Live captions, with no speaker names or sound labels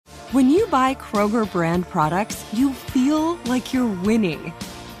When you buy Kroger brand products, you feel like you're winning.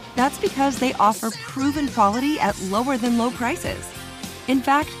 That's because they offer proven quality at lower than low prices. In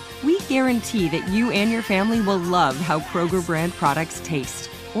fact, we guarantee that you and your family will love how Kroger brand products taste,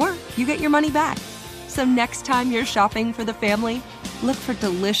 or you get your money back. So next time you're shopping for the family, look for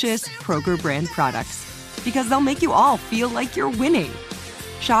delicious Kroger brand products, because they'll make you all feel like you're winning.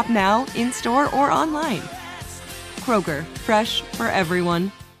 Shop now, in-store, or online. Kroger, fresh for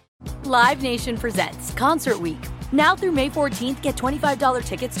everyone. Live Nation presents Concert Week. Now through May 14th, get $25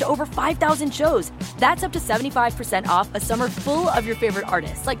 tickets to over 5,000 shows. That's up to 75% off a summer full of your favorite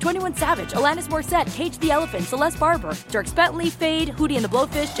artists like 21 Savage, Alanis Morissette, Cage the Elephant, Celeste Barber, Dierks Bentley, Fade, Hootie and the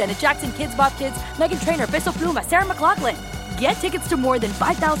Blowfish, Janet Jackson, Kids Bop Kids, Meghan Trainor, Bissell Pluma, Sarah McLachlan. Get tickets to more than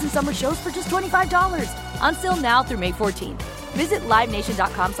 5,000 summer shows for just $25. Until now through May 14th. Visit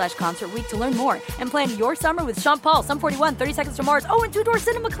LiveNation.com/Concert Week to learn more and plan your summer with Sean Paul, Sum 41, 30 Seconds to Mars, and Two Door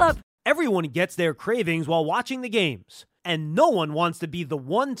Cinema Club. Everyone gets their cravings while watching the games, and no one wants to be the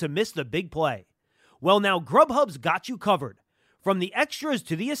one to miss the big play. Well, now Grubhub's got you covered. From the extras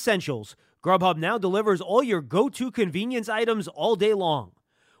to the essentials, Grubhub now delivers all your go-to convenience items all day long.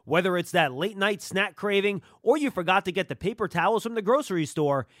 Whether it's that late-night snack craving or you forgot to get the paper towels from the grocery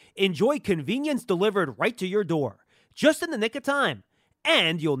store, enjoy convenience delivered right to your door, just in the nick of time,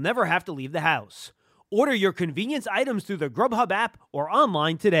 and you'll never have to leave the house. Order your convenience items through the Grubhub app or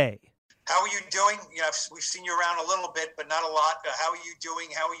online today. How are you doing? You know, we've seen you around a little bit, but not a lot. How are you doing?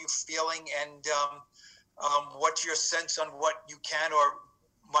 How are you feeling? And what's your sense on what you can or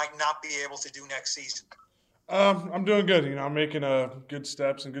might not be able to do next season? I'm doing good. You know, I'm making good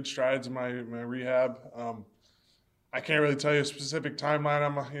steps and good strides in my rehab. I can't really tell you a specific timeline.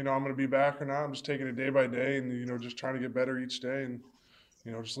 I'm going to be back or not. I'm just taking it day by day, and just trying to get better each day, and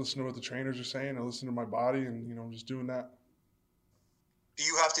just listen to what the trainers are saying. I listen to my body, and just doing that. Do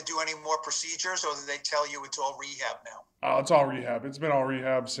you have to do any more procedures, or do they tell you it's all rehab now? It's all rehab. It's been all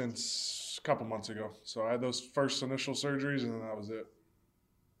rehab since a couple months ago. So I had those first initial surgeries, and then that was it.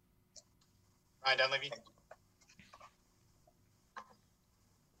 Ryan Dunleavy.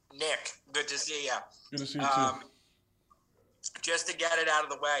 Nick, good to see you. Good to see you too. Just to get it out of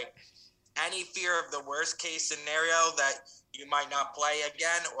the way, any fear of the worst case scenario that you might not play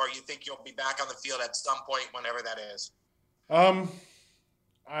again, or you think you'll be back on the field at some point, whenever that is? I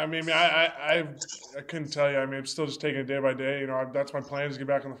couldn't tell you. I'm still just taking it day by day. That's my plan, is to get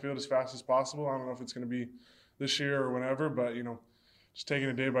back on the field as fast as possible. I don't know if it's going to be this year or whenever, but, just taking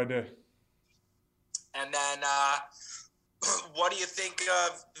it day by day. And then what do you think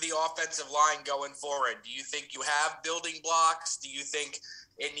of the offensive line going forward? Do you think you have building blocks? Do you think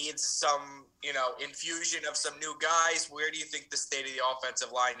it needs some, infusion of some new guys? Where do you think the state of the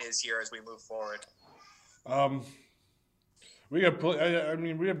offensive line is here as we move forward? We have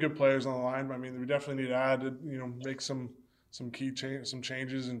good players on the line. But, we definitely need to add, make some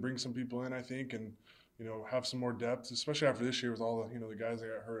changes and bring some people in, I think, and, have some more depth, especially after this year with all the, the guys that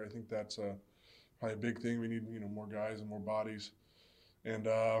got hurt. I think that's probably a big thing. We need, more guys and more bodies. And,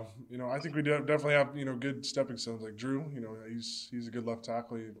 I think we definitely have, good stepping stones like Drew. He's a good left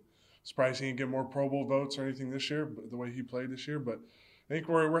tackle. Surprised he didn't get more Pro Bowl votes or anything this year, but the way he played this year. But I think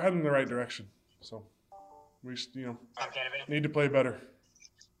we're heading in the right direction. So we just, need to play better.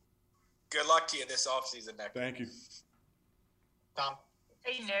 Good luck to you this offseason, Nick. Thank you. Tom?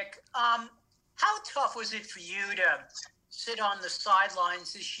 Hey, Nick. How tough was it for you to sit on the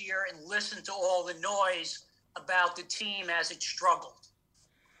sidelines this year and listen to all the noise about the team as it struggled?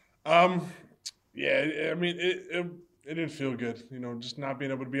 It didn't feel good, just not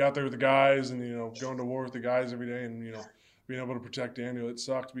being able to be out there with the guys and, going to war with the guys every day and, being able to protect Daniel. It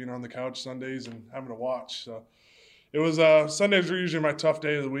sucked being on the couch Sundays and having to watch. So it was Sundays were usually my tough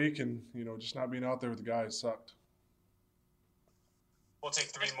day of the week, and, just not being out there with the guys sucked. We'll take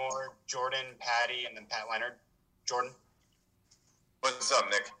three more. Jordan, Patty, and then Pat Leonard. Jordan. What's up,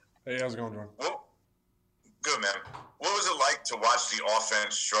 Nick? Hey, how's it going, Jordan? Good, man. What was it like to watch the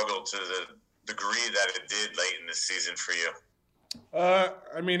offense struggle to the degree that it did late in the season for you?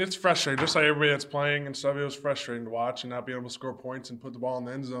 It's frustrating. Just like everybody that's playing and stuff, it was frustrating to watch and not being able to score points and put the ball in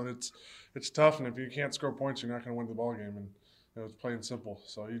the end zone. It's tough, and if you can't score points, you're not going to win the ball game. And it's plain and simple.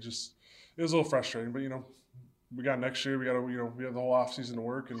 So it was a little frustrating. But we got next year. We got to we have the whole off season to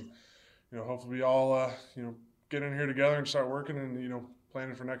work, and hopefully we all get in here together and start working and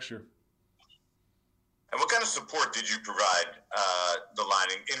planning for next year. And what kind of support did you provide the line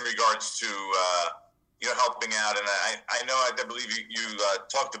in regards to helping out? And I know I believe you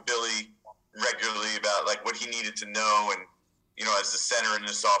talked to Billy regularly about like what he needed to know, and as the center in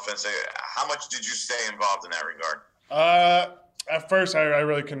this offense, how much did you stay involved in that regard? at first I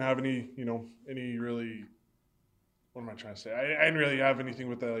really couldn't have any really, what am I trying to say? I didn't really have anything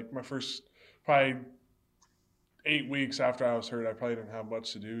with that. Like my first probably 8 weeks after I was hurt, I probably didn't have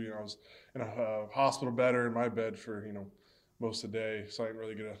much to do. I was in a hospital bed or in my bed for, most of the day, so I didn't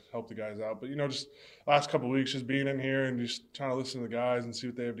really get to help the guys out. But, just last couple of weeks, just being in here and just trying to listen to the guys and see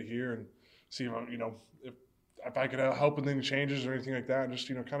what they have to hear and see, if I could help with any changes or anything like that. And just,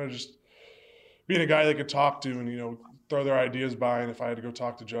 kind of just being a guy they could talk to and, throw their ideas by. And if I had to go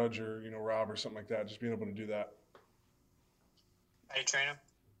talk to Judge or, Rob or something like that, just being able to do that. Hey, Trainer.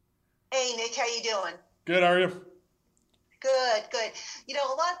 Hey, Nick, how you doing? Good, how are you? Good.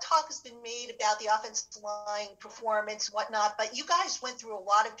 A lot of talk has been made about the offensive line performance, whatnot, but you guys went through a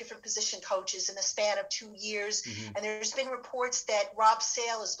lot of different position coaches in a span of 2 years, and there's been reports that Rob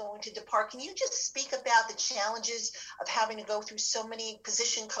Sale is going to depart. Can you just speak about the challenges of having to go through so many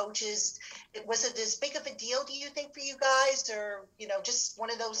position coaches? Was it as big of a deal, do you think, for you guys, or, just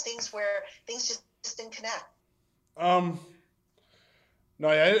one of those things where things just didn't connect?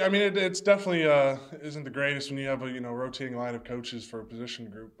 No, yeah, I mean, it's definitely isn't the greatest when you have a, rotating line of coaches for a position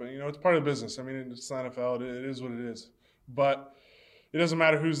group. But, it's part of the business. I mean, it's the NFL. It is what it is. But it doesn't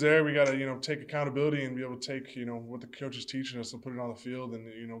matter who's there. We got to, take accountability and be able to take, what the coach is teaching us and put it on the field and,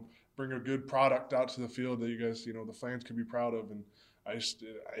 bring a good product out to the field that you guys, the fans could be proud of. And it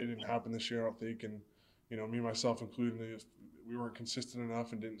didn't happen this year, I don't think. And, me, myself included, we weren't consistent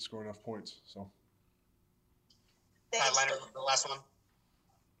enough and didn't score enough points. So. Leonard, the last one.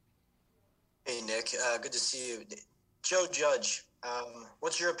 Hey, Nick. Good to see you. Joe Judge,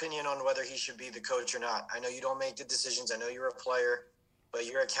 what's your opinion on whether he should be the coach or not? I know you don't make the decisions. I know you're a player, but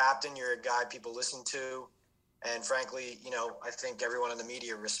you're a captain. You're a guy people listen to. And frankly, I think everyone in the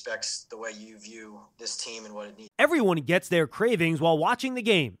media respects the way you view this team and what it needs. Everyone gets their cravings while watching the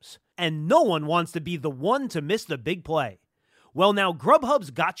games, and no one wants to be the one to miss the big play. Well, now Grubhub's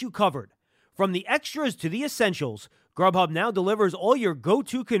got you covered. From the extras to the essentials, Grubhub now delivers all your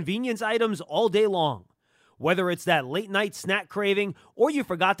go-to convenience items all day long. Whether it's that late-night snack craving or you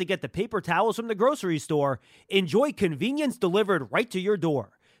forgot to get the paper towels from the grocery store, enjoy convenience delivered right to your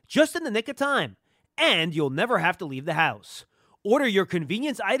door, just in the nick of time. And you'll never have to leave the house. Order your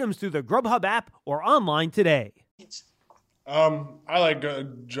convenience items through the Grubhub app or online today. I like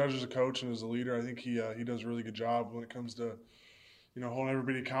Judge as a coach and as a leader. I think he does a really good job when it comes to holding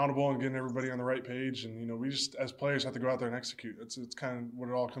everybody accountable and getting everybody on the right page. And, we just, as players, have to go out there and execute. It's kind of what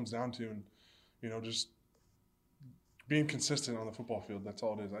it all comes down to. And, just being consistent on the football field, that's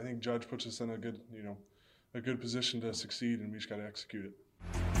all it is. I think Judge puts us in a good position to succeed, and we just got to execute it.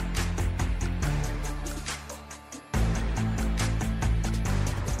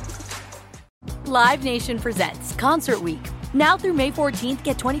 Live Nation presents Concert Week. Now through May 14th,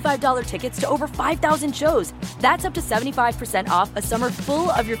 get $25 tickets to over 5,000 shows. That's up to 75% off a summer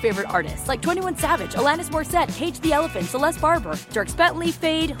full of your favorite artists like 21 Savage, Alanis Morissette, Cage the Elephant, Celeste Barber, Dierks Bentley,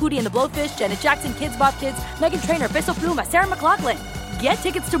 Fade, Hootie and the Blowfish, Janet Jackson, Kidz Bop Kids, Meghan Trainor, Bissell Pluma, Sarah McLachlan. Get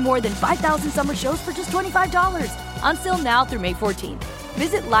tickets to more than 5,000 summer shows for just $25. Until now through May 14th.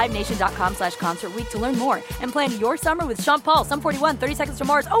 Visit LiveNation.com/Concert Week to learn more and plan your summer with Sean Paul, Sum 41, 30 Seconds to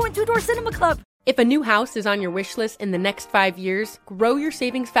Mars, and Two Door Cinema Club. If a new house is on your wish list in the next 5 years, grow your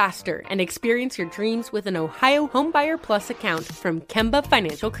savings faster and experience your dreams with an Ohio Homebuyer Plus account from Kemba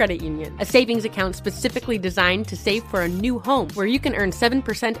Financial Credit Union. A savings account specifically designed to save for a new home where you can earn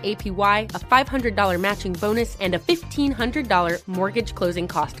 7% APY, a $500 matching bonus, and a $1,500 mortgage closing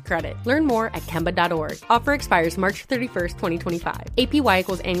cost credit. Learn more at Kemba.org. Offer expires March 31st, 2025. APY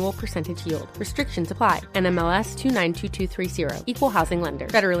equals annual percentage yield. Restrictions apply. NMLS 292230. Equal housing lender.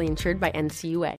 Federally insured by NCUA.